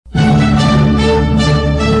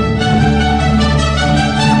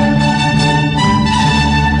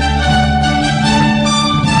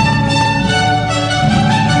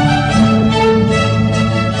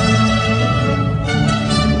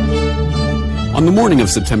On the morning of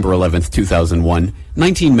September 11, 2001,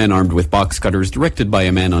 19 men armed with box cutters, directed by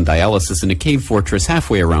a man on dialysis in a cave fortress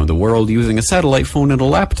halfway around the world using a satellite phone and a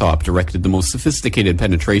laptop, directed the most sophisticated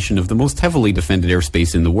penetration of the most heavily defended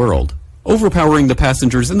airspace in the world, overpowering the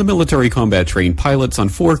passengers and the military combat-trained pilots on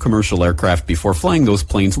 4 commercial aircraft before flying those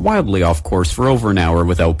planes wildly off course for over an hour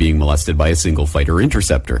without being molested by a single fighter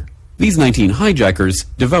interceptor. These 19 hijackers,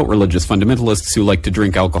 devout religious fundamentalists who like to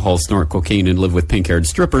drink alcohol, snort cocaine, and live with pink-haired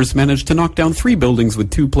strippers, managed to knock down 3 buildings with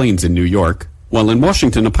 2 planes in New York, while in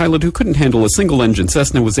Washington, a pilot who couldn't handle a single-engine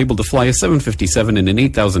Cessna was able to fly a 757 in an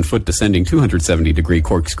 8,000-foot descending 270-degree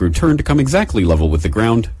corkscrew turn to come exactly level with the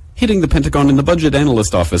ground, hitting the Pentagon in the budget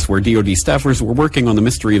analyst office where DoD staffers were working on the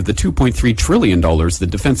mystery of the $2.3 trillion that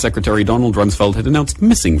Defense Secretary Donald Rumsfeld had announced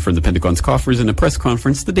missing from the Pentagon's coffers in a press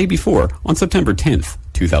conference the day before, on September 10th,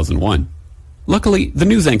 2001. Luckily, the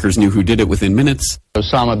news anchors knew who did it within minutes.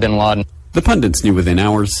 Osama bin Laden. The pundits knew within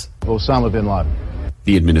hours. Osama bin Laden.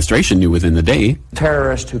 The administration knew within the day.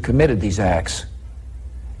 Terrorists who committed these acts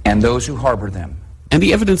and those who harbor them. And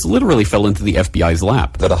the evidence literally fell into the FBI's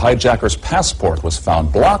lap. That a hijacker's passport was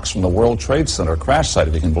found blocks from the World Trade Center crash site,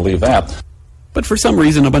 if you can believe that. But for some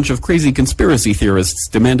reason, a bunch of crazy conspiracy theorists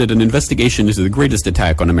demanded an investigation into the greatest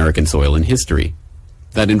attack on American soil in history.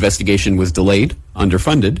 That investigation was delayed,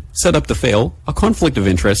 underfunded, set up to fail, a conflict of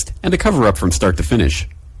interest, and a cover-up from start to finish.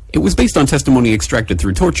 It was based on testimony extracted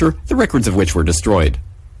through torture, the records of which were destroyed.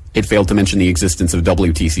 It failed to mention the existence of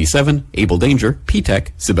WTC-7, Able Danger,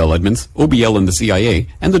 P-TECH, Sibel Edmonds, OBL and the CIA,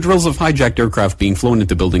 and the drills of hijacked aircraft being flown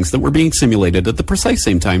into buildings that were being simulated at the precise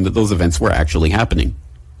same time that those events were actually happening.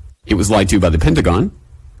 It was lied to by the Pentagon,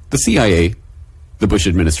 the CIA, the Bush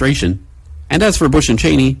administration, and as for Bush and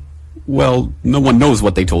Cheney, well, no one knows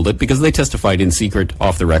what they told it because they testified in secret,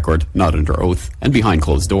 off the record, not under oath, and behind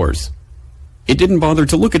closed doors. It didn't bother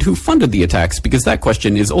to look at who funded the attacks because that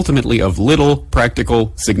question is ultimately of little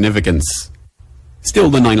practical significance.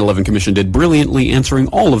 Still, the 9/11 Commission did brilliantly, answering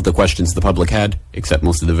all of the questions the public had, except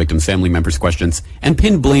most of the victims' family members' questions, and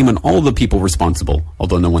pinned blame on all the people responsible,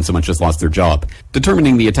 although no one so much as lost their job,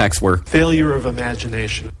 determining the attacks were failure of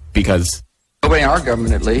imagination. Because nobody in our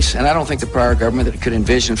government, at least, and I don't think the prior government that could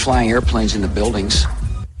envision flying airplanes into buildings.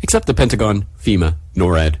 Except the Pentagon, FEMA,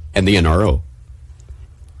 NORAD, and the NRO.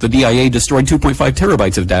 The DIA destroyed 2.5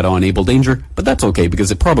 terabytes of data on Able Danger, but that's okay because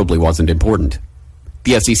it probably wasn't important.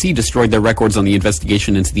 The SEC destroyed their records on the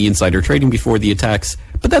investigation into the insider trading before the attacks,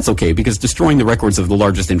 but that's okay because destroying the records of the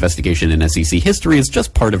largest investigation in SEC history is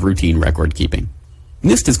just part of routine record keeping.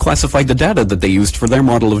 NIST has classified the data that they used for their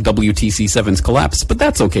model of WTC-7's collapse, but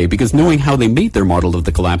that's okay because knowing how they made their model of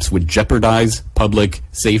the collapse would jeopardize public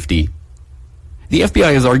safety. The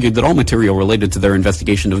FBI has argued that all material related to their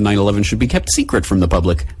investigation of 9/11 should be kept secret from the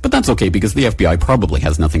public, but that's okay because the FBI probably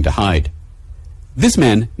has nothing to hide. This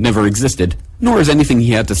man never existed, nor is anything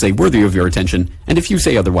he had to say worthy of your attention, and if you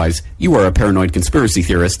say otherwise, you are a paranoid conspiracy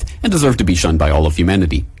theorist and deserve to be shunned by all of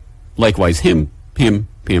humanity. Likewise him, and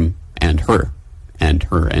her, and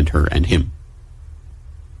her, and her, and him.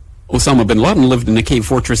 Osama bin Laden lived in a cave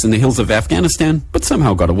fortress in the hills of Afghanistan, but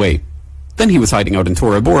somehow got away. Then he was hiding out in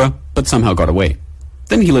Tora Bora, but somehow got away.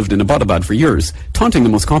 Then he lived in Abbottabad for years, taunting the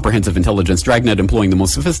most comprehensive intelligence dragnet employing the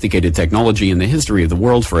most sophisticated technology in the history of the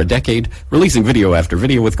world for a decade, releasing video after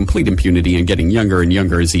video with complete impunity and getting younger and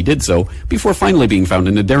younger as he did so, before finally being found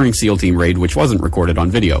in a daring SEAL team raid which wasn't recorded on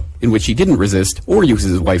video, in which he didn't resist or use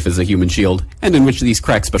his wife as a human shield, and in which these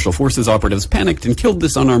crack special forces operatives panicked and killed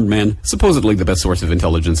this unarmed man, supposedly the best source of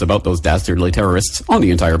intelligence about those dastardly terrorists on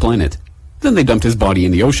the entire planet. Then they dumped his body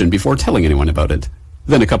in the ocean before telling anyone about it.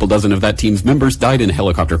 Then a couple dozen of that team's members died in a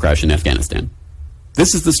helicopter crash in Afghanistan.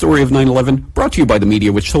 This is the story of 9/11, brought to you by the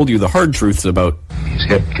media which told you the hard truths about... His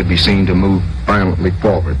head could be seen to move violently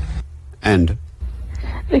forward. And...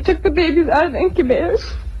 They took the babies out of incubators.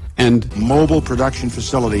 And... Mobile production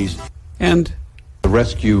facilities. And... The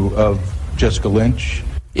rescue of Jessica Lynch.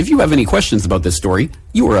 If you have any questions about this story,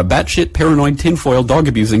 you are a batshit, paranoid, tinfoil,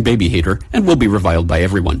 dog-abusing baby hater and will be reviled by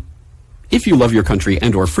everyone. If you love your country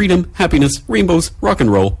and or freedom, happiness, rainbows, rock and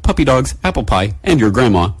roll, puppy dogs, apple pie, and your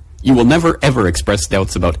grandma, you will never ever express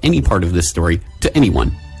doubts about any part of this story to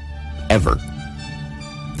anyone. Ever.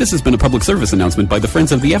 This has been a public service announcement by the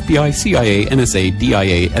Friends of the FBI, CIA, NSA,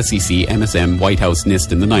 DIA, SEC, MSM, White House,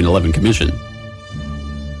 NIST, and the 9/11 Commission.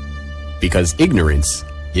 Because ignorance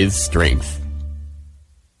is strength.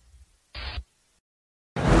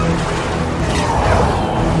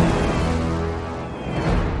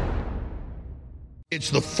 It's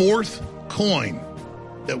the 4th coin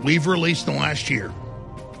that we've released in the last year,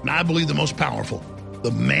 and I believe the most powerful.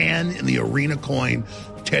 The man in the arena coin,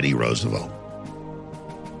 Teddy Roosevelt.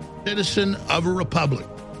 Citizen of a republic.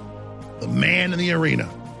 the man in the arena.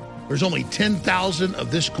 There's only 10,000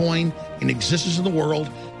 of this coin in existence in the world.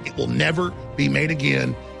 It will never be made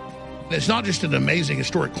again. And it's not just an amazing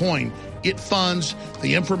historic coin. It funds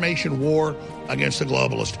the information war against the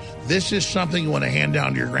globalists. This is something you want to hand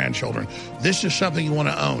down to your grandchildren. This is something you want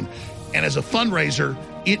to own. And as a fundraiser,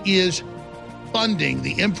 it is funding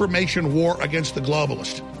the information war against the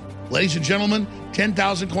globalists. Ladies and gentlemen,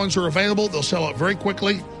 10,000 coins are available. They'll sell out very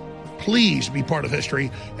quickly. Please be part of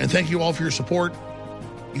history. And thank you all for your support.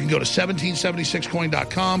 You can go to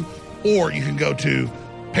 1776coin.com or you can go to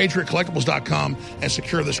patriotcollectibles.com and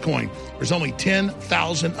secure this coin. There's only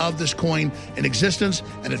 10,000 of this coin in existence,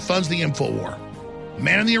 and it funds the info war.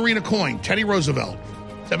 Man in the Arena coin, Teddy Roosevelt,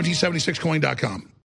 1776coin.com.